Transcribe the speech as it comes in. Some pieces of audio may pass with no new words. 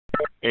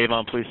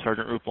Avon Police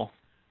Sergeant Ruppel.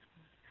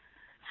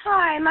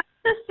 Hi, my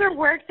sister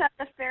works at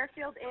the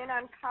Fairfield Inn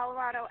on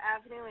Colorado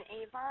Avenue in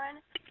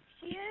Avon.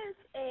 She is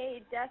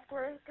a desk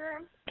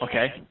worker.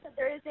 Okay. And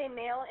there is a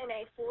male in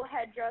a full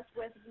headdress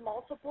with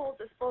multiple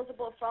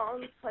disposable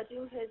phones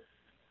pledging his,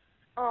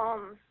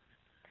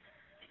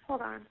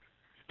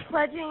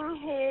 pledging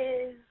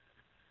his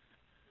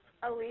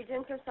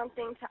allegiance or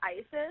something to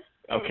ISIS.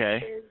 And Okay.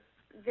 She is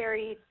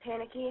very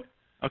panicky.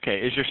 Okay.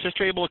 Is your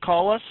sister able to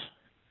call us?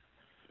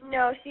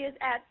 No, she is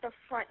at the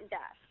front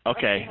desk.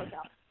 Okay. Of the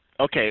hotel.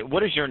 Okay.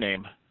 What is your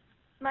name?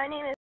 My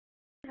name is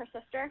her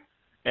sister.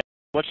 And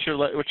what's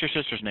your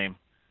sister's name?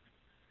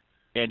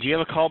 And do you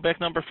have a callback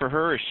number for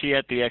her, or is she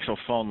at the actual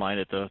phone line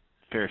at the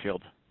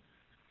Fairfield?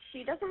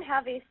 She doesn't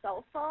have a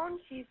cell phone.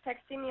 She's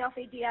texting me off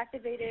a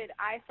deactivated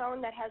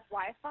iPhone that has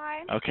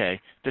Wi-Fi.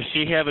 Okay. Does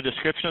she have a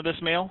description of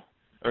this male?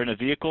 Or in a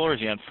vehicle, or is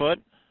he on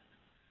foot?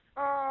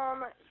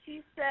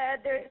 She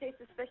said there's a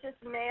suspicious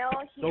male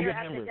here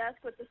at the desk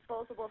with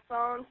disposable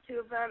phones, 2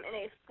 of them in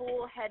a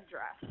full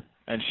headdress.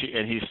 And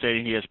he's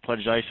stating he has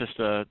pledged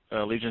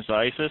allegiance to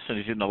ISIS, and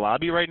he's in the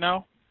lobby right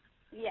now?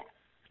 Yes.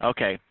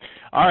 Okay.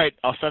 All right.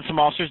 I'll send some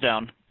officers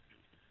down.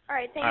 All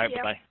right. Thank you. All right.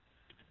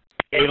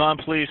 Bye-bye. Avon,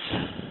 please.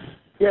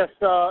 Yes.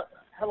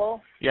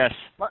 Hello. Yes.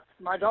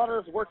 My daughter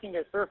is working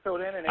at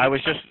Fairfield Inn and.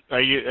 Is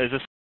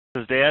this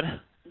his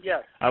dad?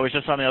 Yes. I was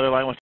just on the other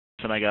line with,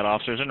 and I got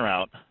officers en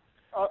route.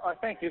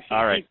 Thank you.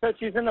 All right. She said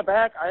she's in the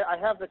back. I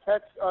have the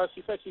text.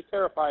 She said she's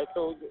terrified.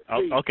 So.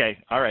 Please. Okay.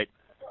 All right.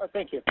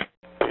 Thank you.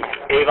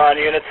 Avon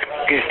units,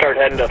 you start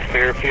heading to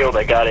Fairfield.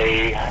 I got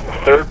a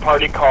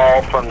third-party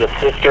call from the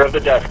sister of the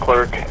desk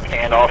clerk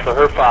and also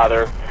her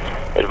father,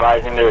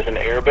 advising there's an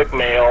Arabic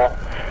male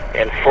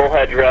in full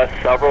headdress,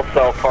 several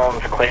cell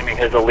phones, claiming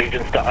his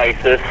allegiance to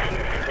ISIS.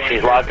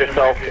 She's locked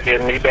herself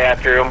in the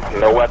bathroom.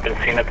 No weapon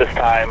seen at this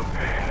time.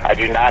 I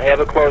do not have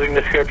a clothing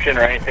description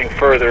or anything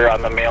further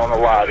on the male in the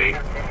lobby.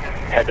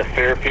 Head to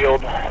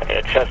Fairfield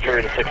at Chester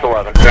and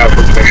 611. Yeah,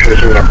 let's make sure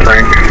this isn't a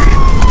prank.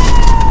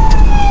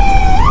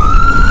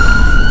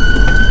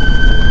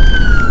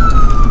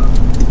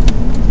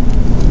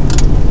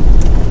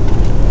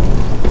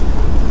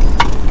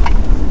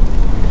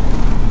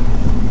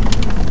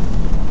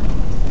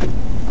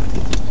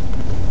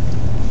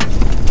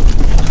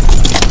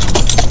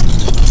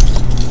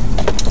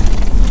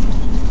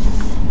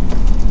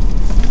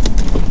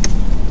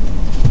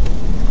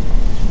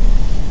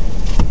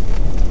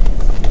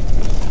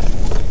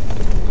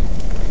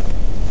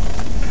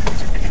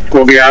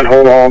 We'll be on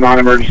hold all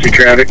non-emergency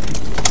traffic.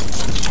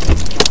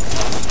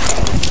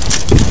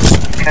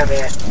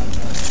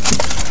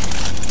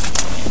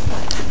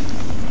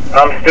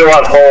 I'm still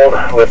on hold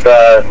with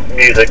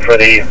music for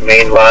the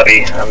main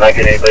lobby. I'm not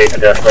getting anybody at the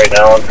desk right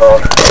now on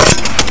phone.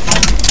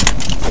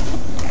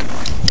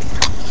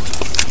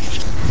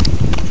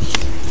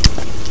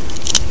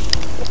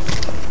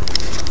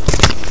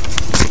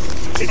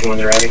 Hey, when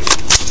they're ready.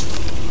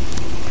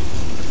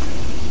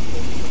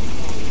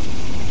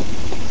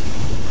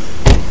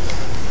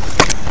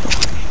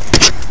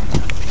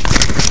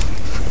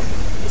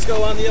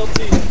 Go on the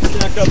LT,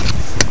 stack up.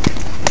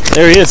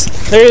 There he is.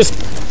 There he is.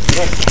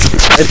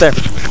 Right there.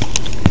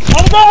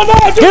 On the ground, no!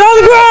 Get on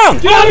the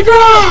ground! Get on the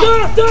ground!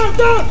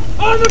 Down!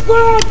 On the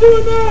ground! Do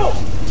it now!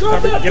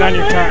 Get on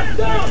your car.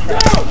 Down! On the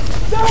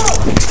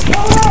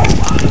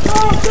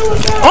ground! Do it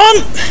now! On!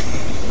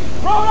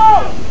 Roll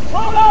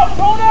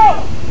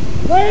out!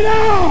 Lay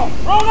down!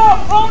 Roll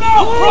out!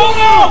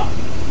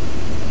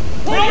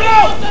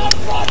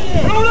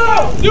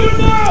 Do it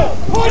now!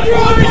 Put your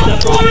arms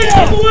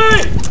step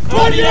away!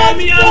 On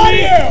me!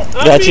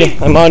 Got you.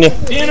 I'm on you.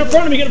 Get in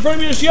front of me.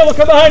 Just yellow.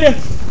 Come behind you.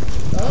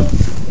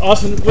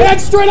 Austin. Head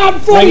straight out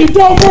in front of you.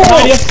 Don't move.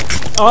 Behind you.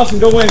 Austin,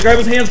 go in. Grab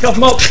his hands. Cuff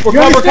him up. We're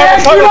cover. Get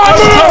the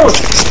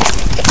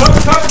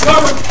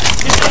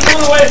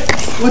phone away.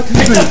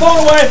 Take the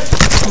phone away.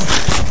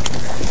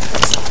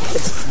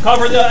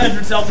 Cover the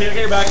entrance, LT. Okay,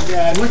 you're back.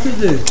 Yeah, what is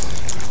this?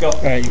 Let's go.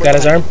 All right, you got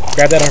his arm?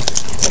 Grab that arm.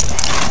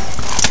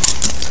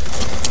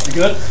 You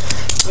good?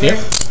 Yeah.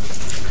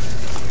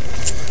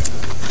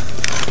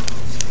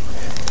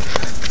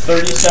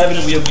 37,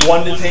 and we have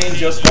one detained,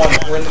 just one.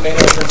 We're in the main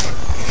entrance.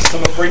 So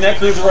I'm going to bring that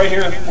cruiser right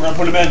here. We're going to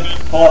put him in.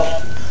 Pull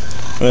up.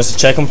 Want us to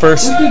check him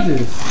first? What is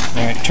this?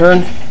 All right,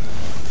 turn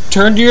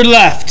to your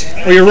left.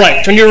 Or your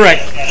right. Turn to your right.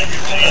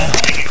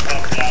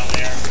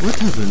 What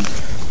happened?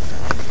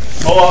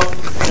 Pull up.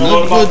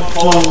 Not good to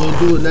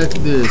do like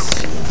this.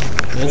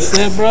 That's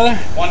it, brother.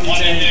 One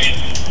detained.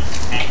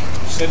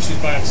 She said she's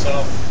by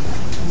herself.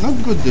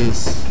 Not good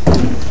this.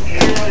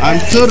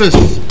 I'm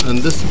tourist, and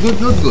this is good,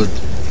 not good.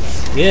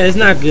 Yeah, it's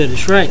not good.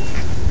 It's right.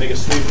 Make a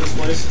sweep this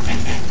place.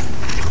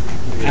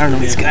 I don't know.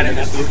 He's got it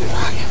up.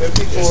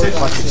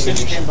 54. She said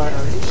she came by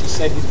her. She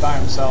said he's by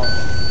himself.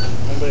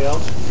 Anybody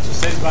else? She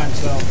said he's by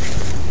himself.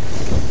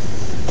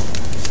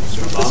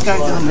 This guy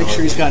down, make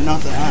sure he's got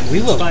nothing on. We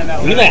will.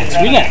 Relax.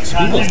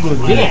 We will.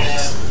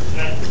 Relax.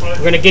 We're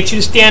going to get you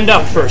to stand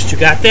up first. You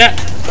got that?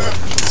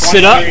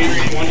 Sit up.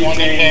 One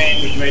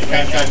detained. We made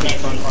contact in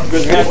front.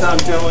 Good head down,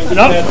 gentlemen. Good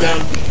head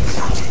down.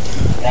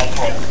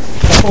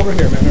 step over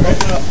here, man. All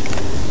right?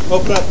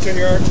 Open up. Turn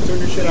your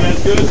shit on.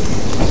 That's good.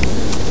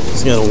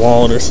 He's got a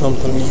wallet or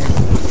something here.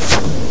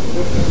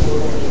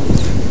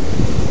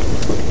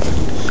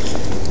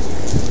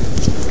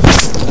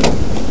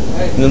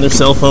 Another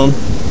cell phone. You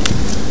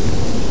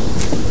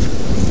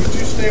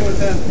stay with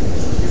him.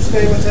 You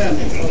stay with him.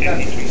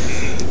 Okay.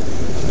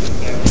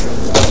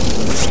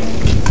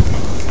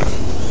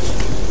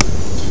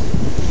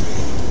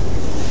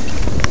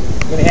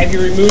 I'm going to have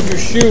you remove your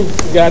shoe.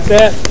 You got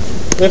that?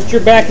 Lift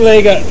your back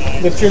leg up.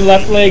 Lift your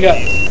left leg up.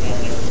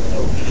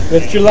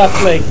 Lift your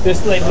left leg.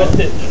 This leg, lift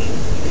it.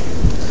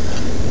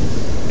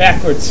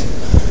 Backwards.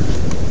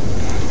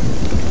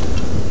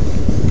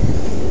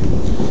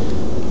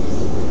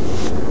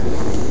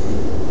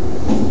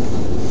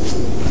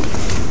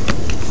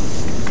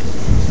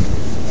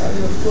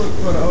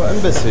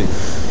 Embassy.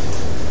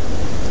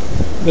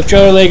 Lift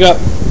your other leg up.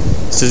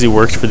 Says he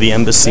worked for the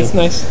embassy. That's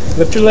nice.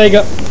 Lift your leg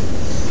up.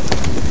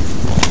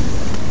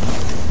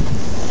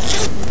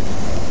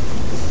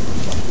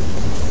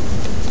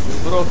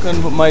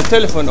 Broken my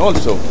telephone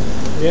also.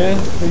 Yeah,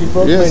 so you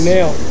broke my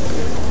nail.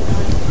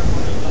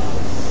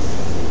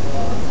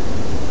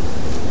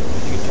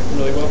 You took it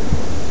really well.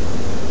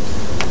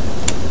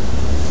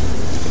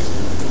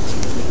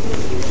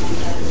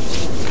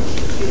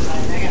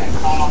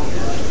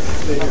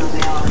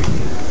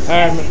 All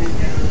right, man.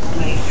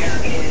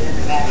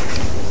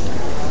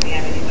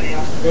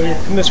 Go here.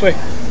 Come this way.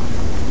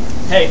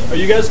 Hey, are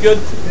you guys good?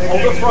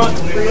 Hold the front.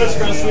 We're just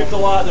going to sweep the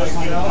lot. There's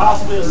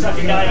possibly a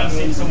second guy on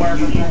scene somewhere.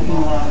 Have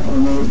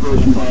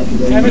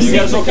a seat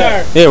in the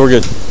car. Yeah, we're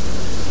good.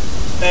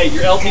 Hey,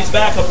 your LT's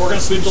back up. We're going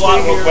to sweep the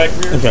lot real quick.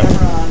 Okay.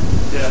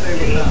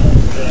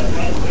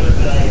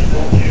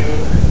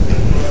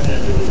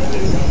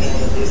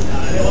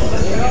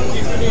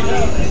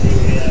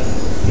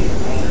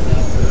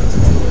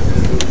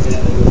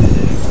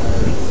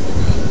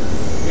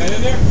 Got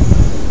in there?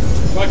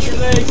 Watch your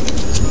leg.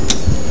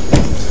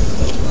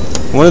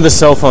 One of the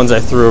cell phones I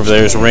threw over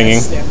there is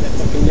ringing. Snap that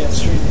fucking nail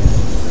straight.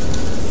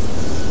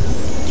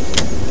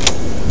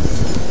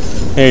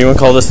 Here, you want to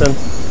call this in?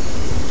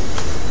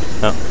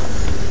 No.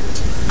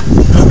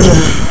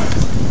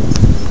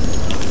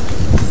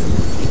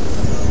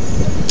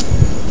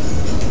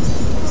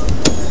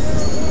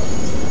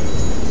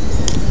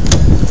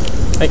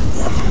 Hey.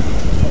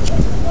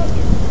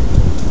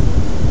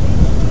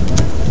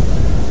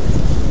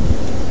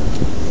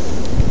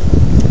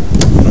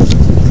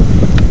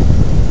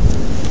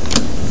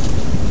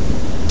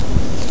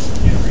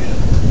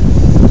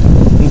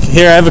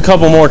 Here, I have a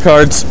couple more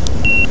cards.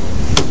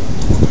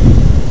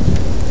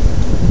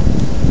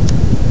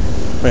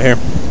 Right here.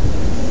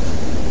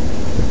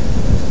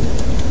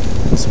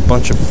 It's a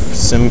bunch of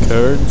SIM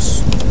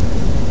cards.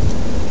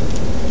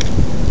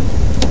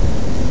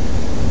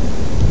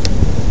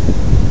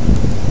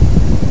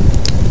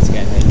 He's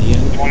got an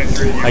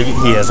idea.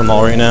 He has them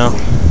all right now.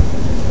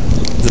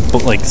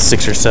 There's like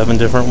 6 or 7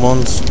 different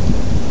ones.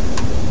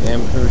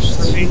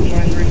 Amherst. Flea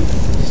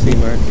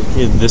Market.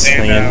 He had this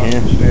thing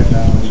in here.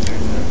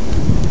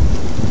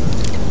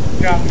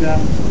 Drop it down.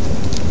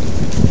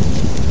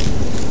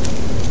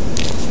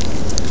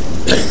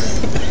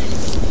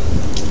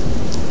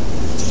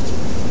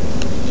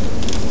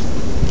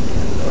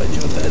 No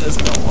idea what that is. I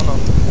don't want to.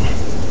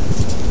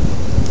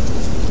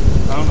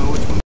 I don't know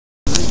which one.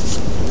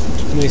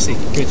 Let me see.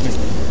 Give it to me.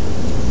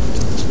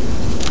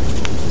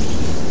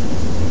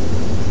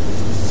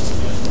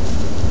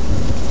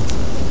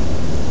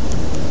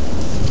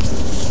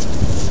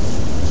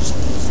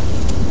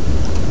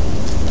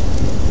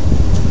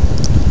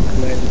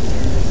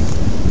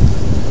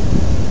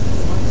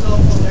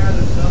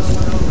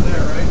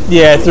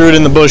 Yeah, I threw it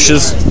in the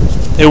bushes.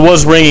 It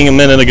was ringing a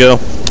minute ago.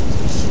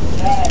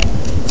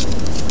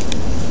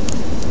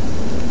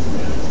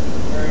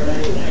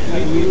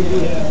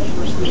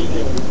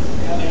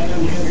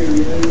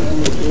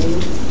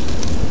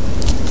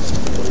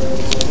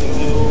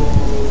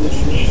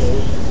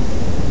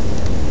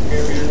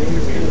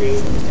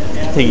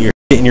 Think you're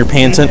getting your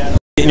pants in?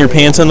 Getting your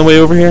pants on the way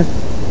over here?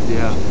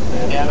 Yeah.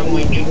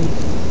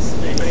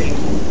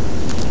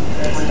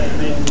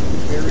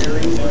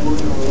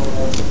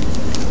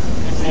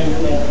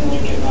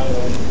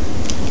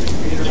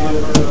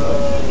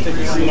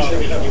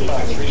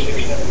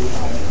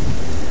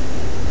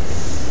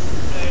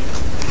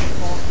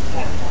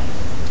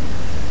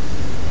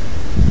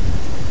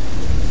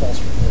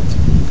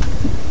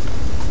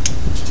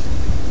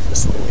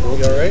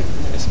 You all right?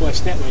 I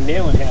snapped my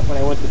nail in half when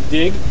I went to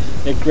dig.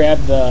 It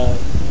grabbed the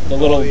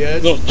little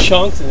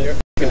chunks and it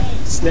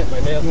snapped my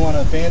nail. You want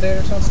a Band-Aid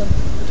or something?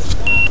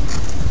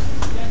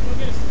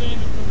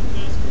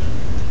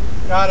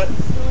 Got it.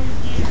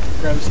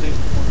 Grab a stick.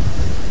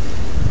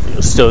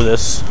 You'll stow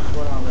this.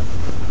 What on it?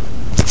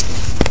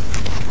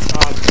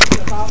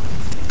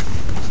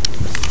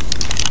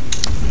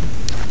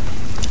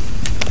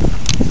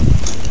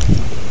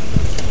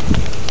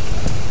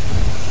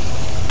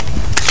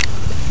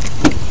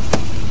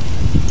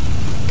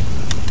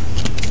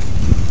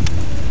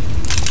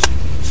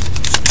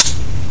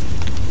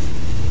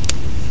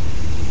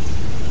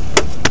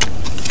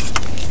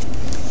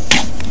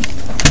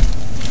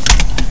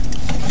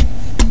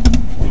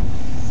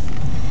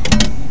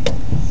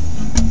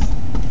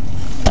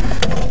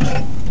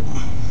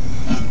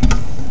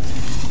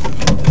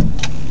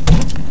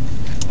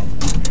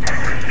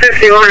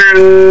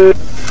 61.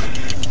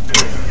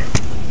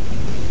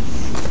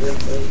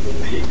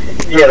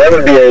 Yeah, that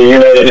would be a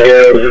United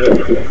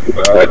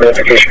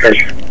identification card.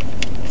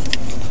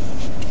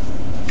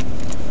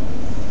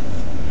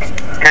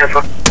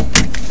 Cancel.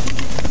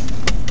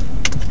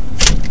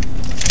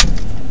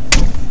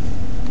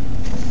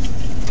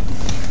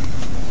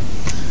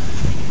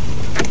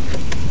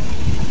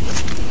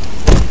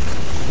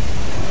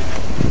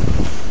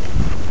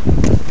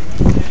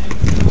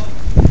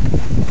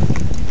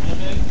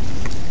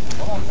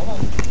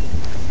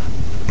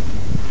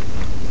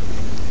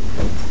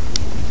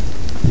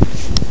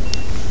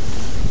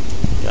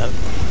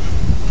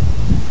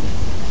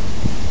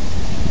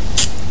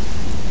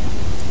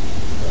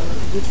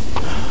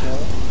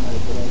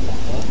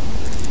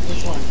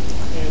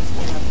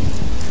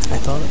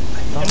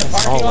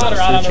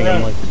 Searching,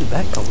 I'm like, where did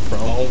that come from?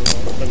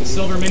 The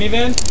silver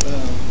minivan?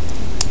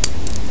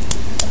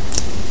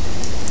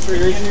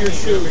 Here's your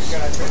shoes.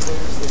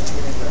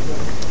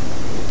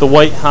 The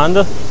white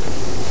Honda?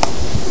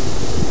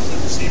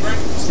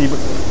 Sebring?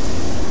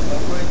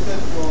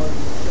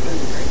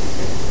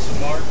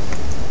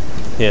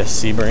 Yeah,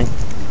 Sebring.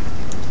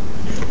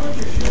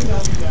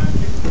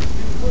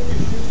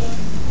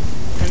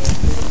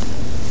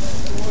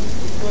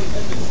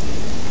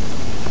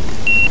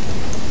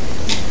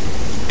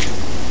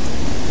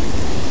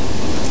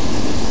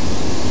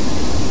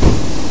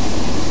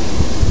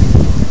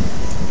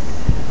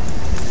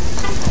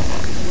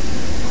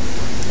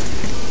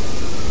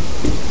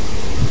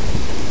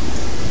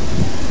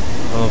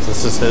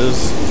 This is his.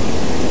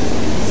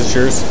 Is this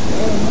yours?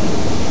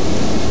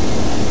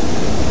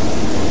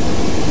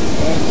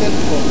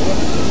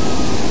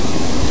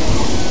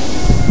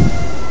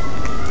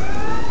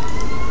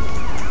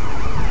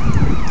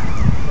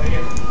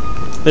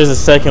 There's a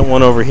second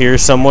one over here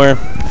somewhere.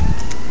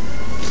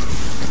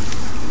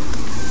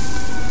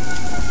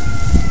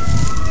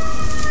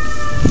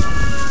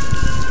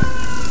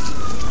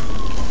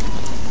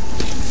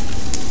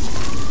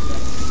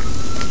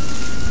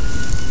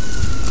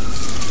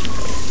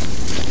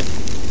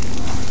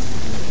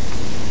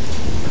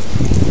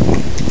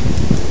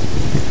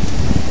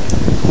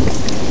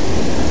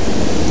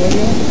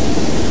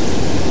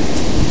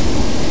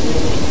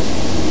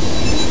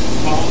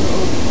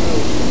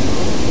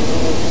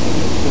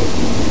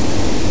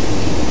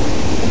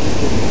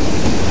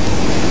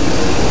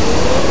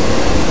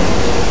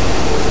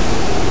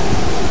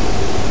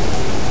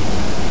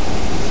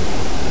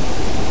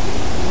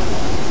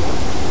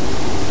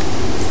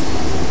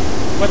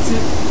 What's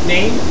his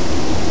name?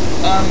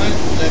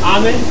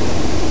 Ahmed?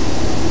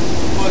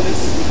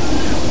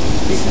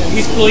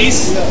 He's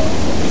police?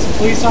 He's a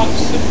police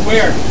officer?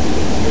 Where?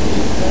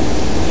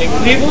 In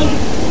Cleveland?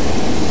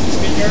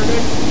 Speak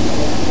Arabic?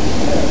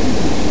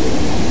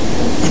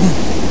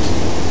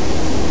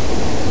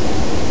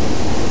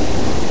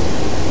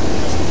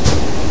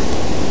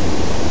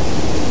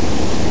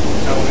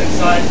 Oh,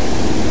 inside?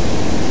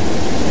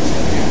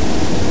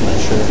 Not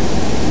sure.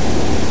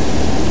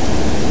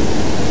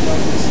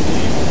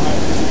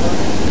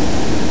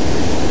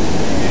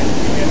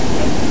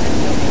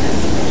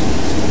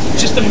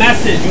 Just a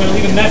message. You want to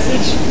leave a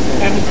message?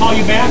 Have him call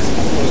you back?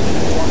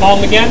 Call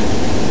him again?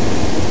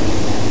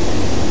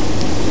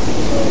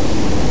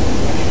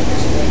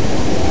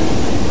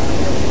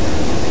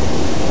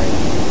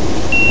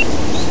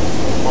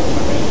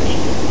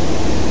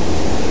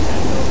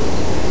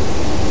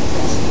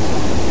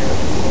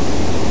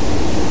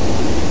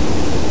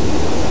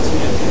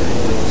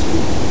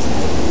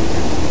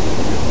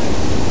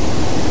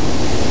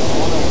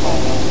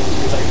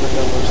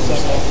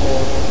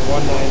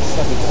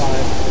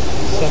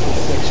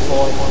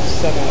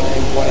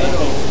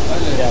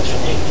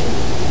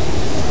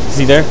 Is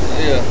he there?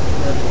 Yeah.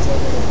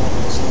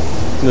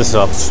 This is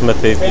Officer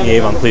Smith, the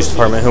Avon Police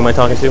Department. Who am I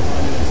talking to?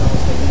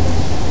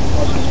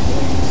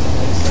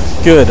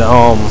 Good.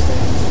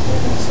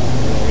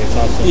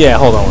 Yeah,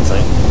 hold on one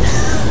second.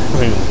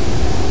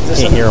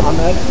 Can't hear him.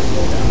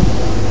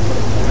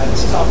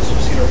 This is Officer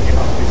Cedar,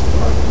 Avon Police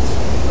Department.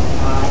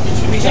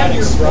 We had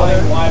your brother.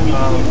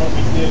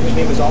 His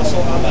name is also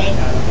Ahmed.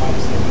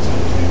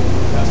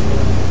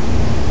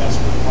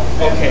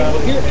 Okay, well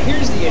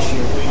here's the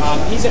issue.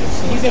 He's at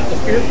the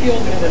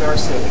Fairfield Inn and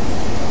Suites.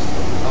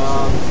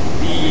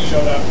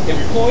 The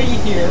employee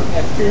here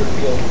at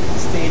Fairfield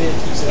stated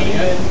he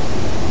came in.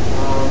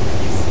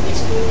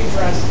 He's fully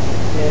dressed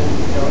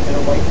in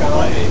a white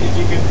gown. If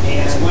you could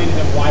explain to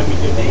him why we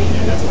did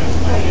it, that's what I'm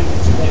explaining.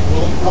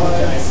 We'll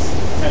apologize.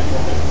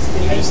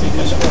 I just think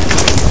that's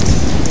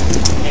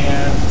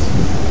and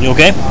you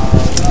okay?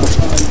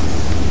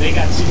 They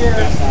got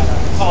scared,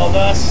 called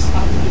us,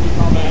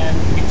 and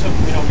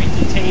we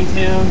detained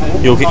him.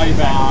 You okay? Call you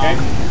back,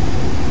 okay?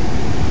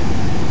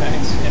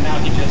 Thanks. And now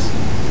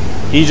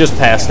he just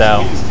passed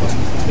out.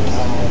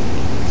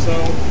 So,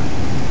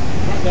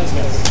 that's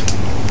good.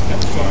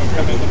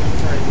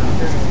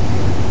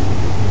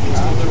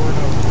 There were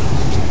no.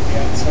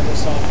 Yeah, several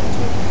cell phones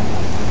with her.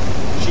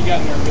 She got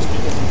nervous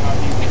because of how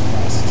he was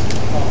dressed.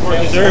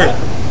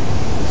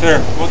 Sir. Sir,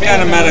 what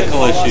kind of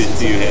medical issues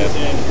do you have?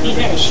 He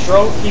had a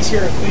stroke. He's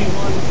here in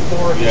Cleveland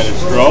for You had a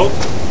stroke?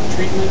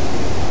 treatment.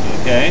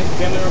 Okay.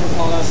 Family member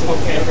called us.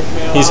 Okay.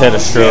 He's had a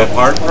stroke.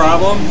 Heart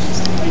problems?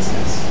 Is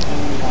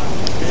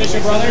this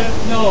your brother?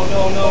 No.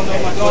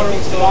 My daughter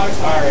was still out.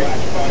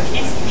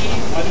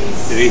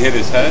 Did he hit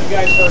his head? You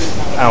guys heard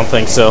it. I don't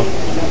think so.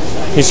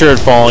 He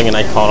started falling and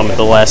I caught him at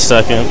the last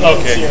second.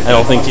 Okay. I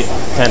don't think he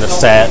kind of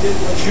sat.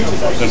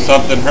 Does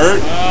something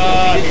hurt?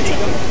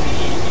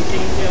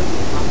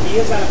 He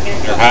is on a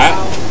handcuff. You're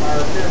hot?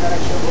 Our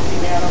paramedics are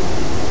looking at him,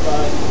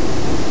 but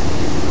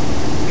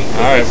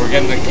All right, we're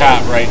getting the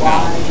cop right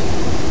now.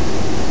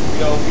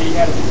 You know, we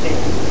had to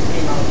take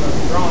him out of the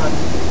drawn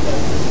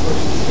because this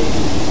person came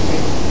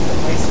the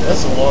license.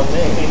 That's a long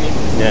name.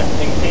 Yeah.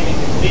 And claiming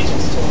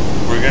allegiance to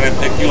him. We're going to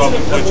pick you up and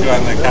put you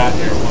on the cot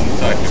here.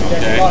 1 second,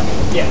 okay?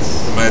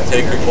 Yes. I'm going to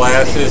take your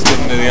glasses, give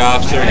them to the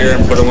officer here,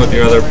 and put them with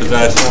your other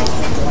possessions. The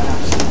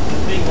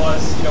thing was,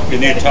 you know,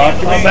 Can you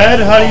talk to me?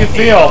 Ahmed, how do you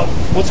feel?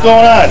 What's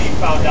going on? we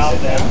found out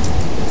that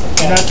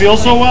You not feel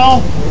so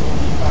well?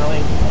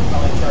 filing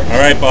charges. All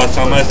right, boss,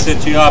 I'm going to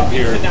sit you up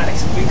here.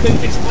 We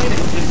couldn't explain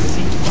it because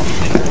he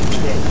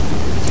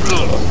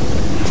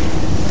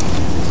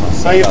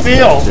How you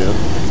feel?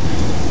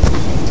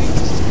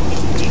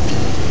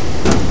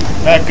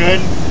 Not good?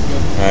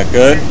 Not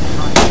good?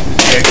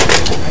 Okay.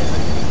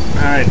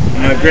 All right,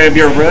 I'm going to grab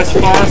your wrist,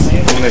 boss.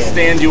 I'm going to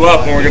stand you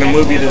up, and we're going to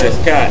move you to this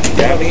cot. You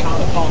got me? how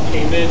the call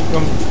came in. Just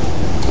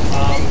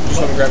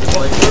want to grab his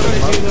leg.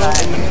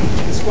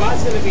 The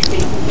squad's going to be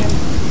taking him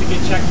to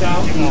get checked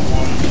out.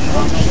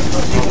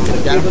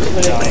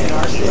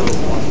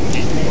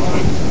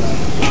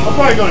 I'll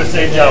probably go to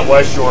St. John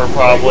West Shore,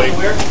 probably.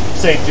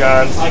 St.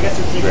 John's. I guess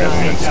we're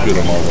taking him. Scoot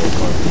them over.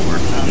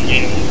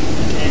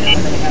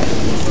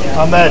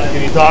 Ahmed,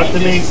 can you talk to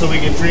me so we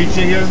can treat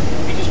you here?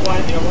 We just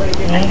wanted, you know, we're going to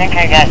get I think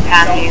I got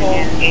Tommy in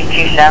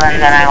 827,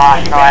 then I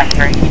lost the last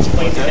three.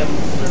 explain to him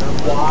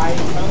why.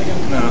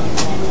 No.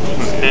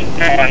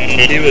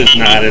 He was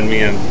nodding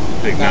me and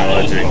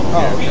acknowledging.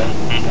 Oh, okay.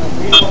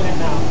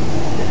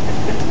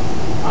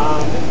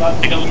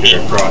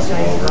 Here, cross him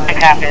over. I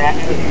copy that.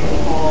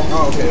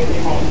 Oh, okay.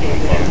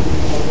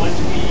 Once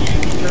we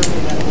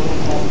determined that it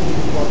wasn't called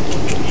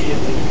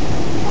immediately,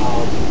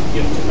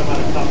 you know, took him out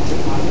of cuffs, took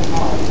him out of the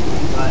car.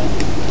 But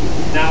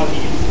now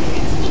he's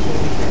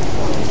completely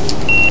transformed.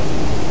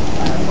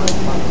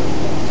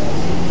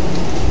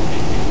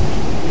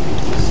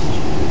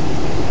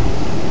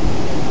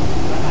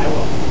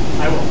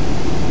 I will.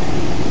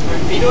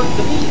 You know what,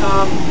 let me,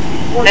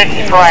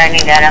 Before I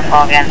need that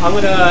info again. I'm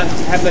gonna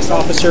have this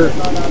officer.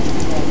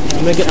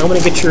 I'm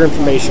gonna get your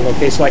information,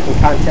 okay, so I can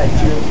contact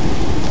you.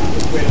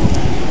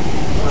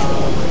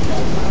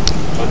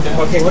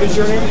 Okay, what is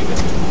your name?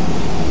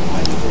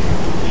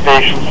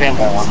 Station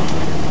Sample 1.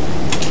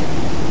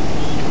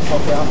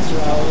 Okay, Officer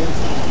Alley.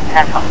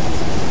 Handcuff.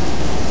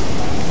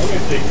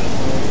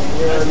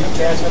 Your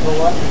badge number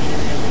what?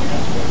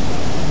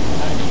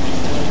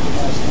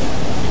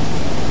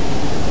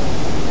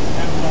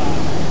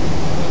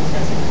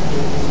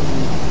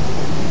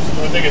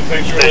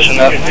 Station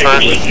F,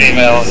 first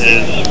female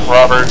is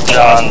Robert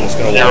John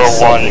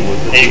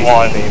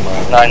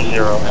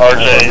 018190.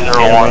 RJ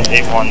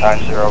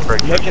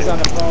 018190. Nick is on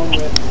the phone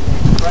with a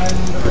friend.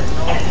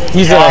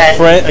 He's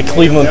a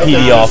Cleveland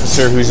PD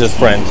officer who's his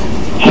friend.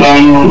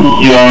 Tom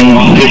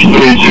Young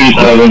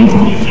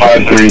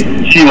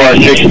 632753. CY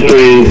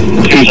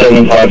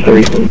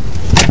 632753.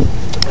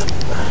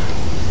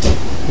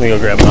 Let me go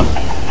grab my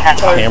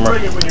camera.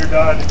 Bring it when you're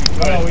done.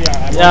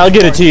 Yeah, I'll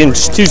get it to you in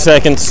just 2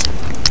 seconds.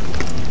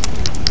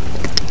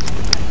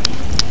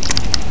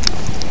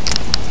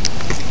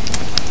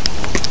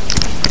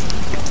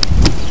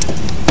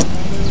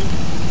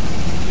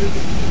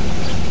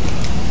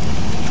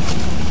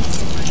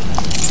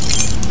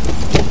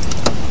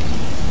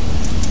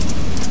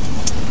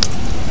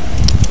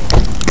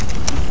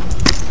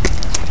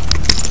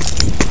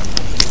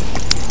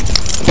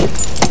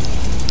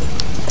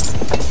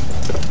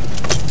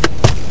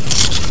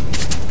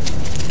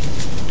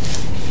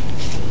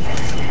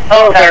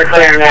 Both are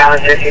clear now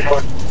at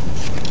 54.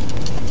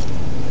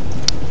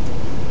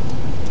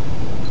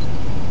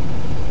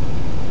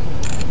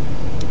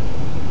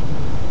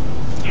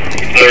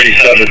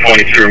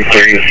 3723, I'm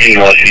clearing the scene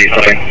unless you need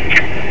something.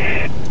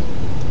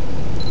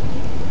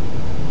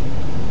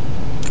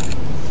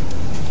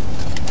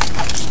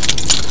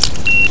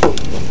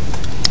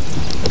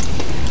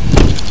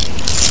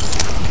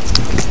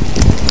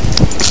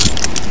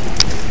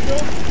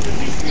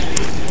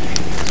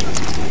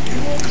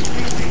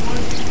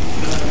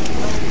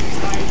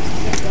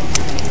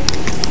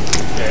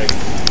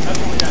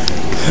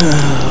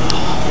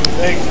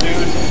 Thanks,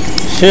 dude.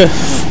 Yeah.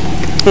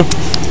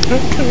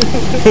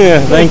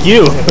 Yeah, thank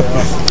you.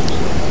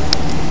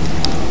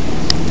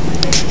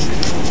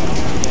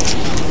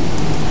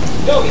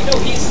 No,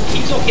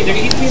 he's okay.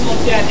 He's being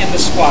looked at in the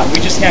squad. We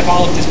just have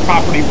all of his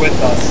property with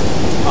us.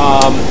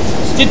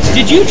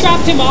 Did you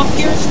drop him off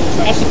here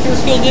at the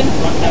Fairfield Inn?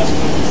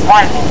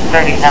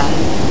 137.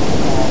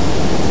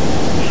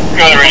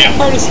 Go there, What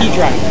car does he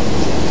drive?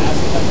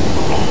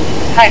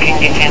 I can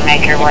get you and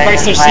make your way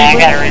Chrysler this way. I Sebring?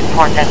 got to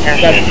report that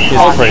there's That a is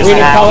policy green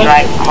in color?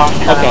 right close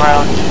to the Okay.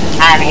 road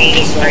on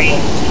 83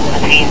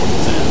 between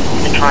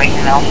Detroit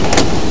and Milton.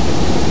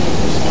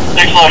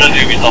 Thanks a lot, I'll do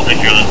yourself. Take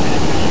care of this.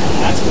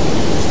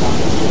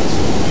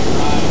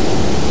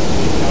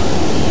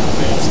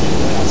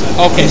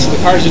 Okay, so the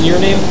car's in your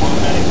name?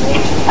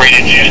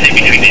 Rated Tuesday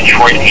between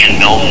Detroit and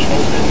Milton.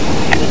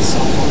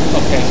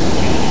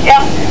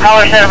 Yep, Okay.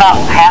 color said about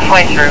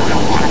halfway through.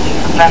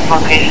 The best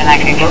location I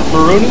can get.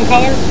 Maroon in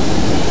color?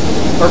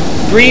 Or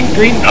green?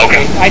 Green?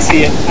 Okay. I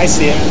see it. I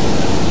see it.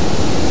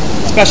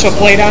 Special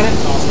plate on it?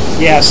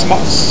 Yeah, smart.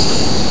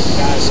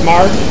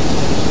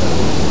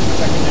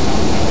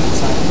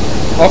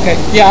 Okay.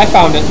 Yeah, I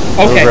found it.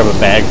 Okay. We'll grab a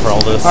bag for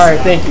all this. All right,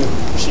 thank you.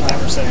 She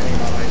never said anything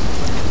about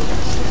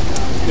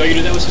like. No, you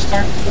knew that was his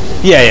car?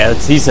 Yeah,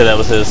 he said that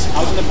was his. I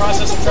was in the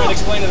process of trying to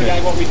explain to the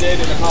guy what we did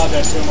and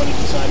apologize to him when he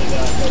decided to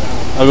go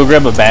down. I'll go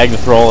grab a bag to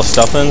throw all the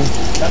stuff in.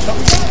 That's what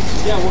we got.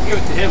 Yeah, we'll give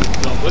it to him.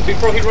 So,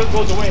 before he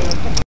goes away.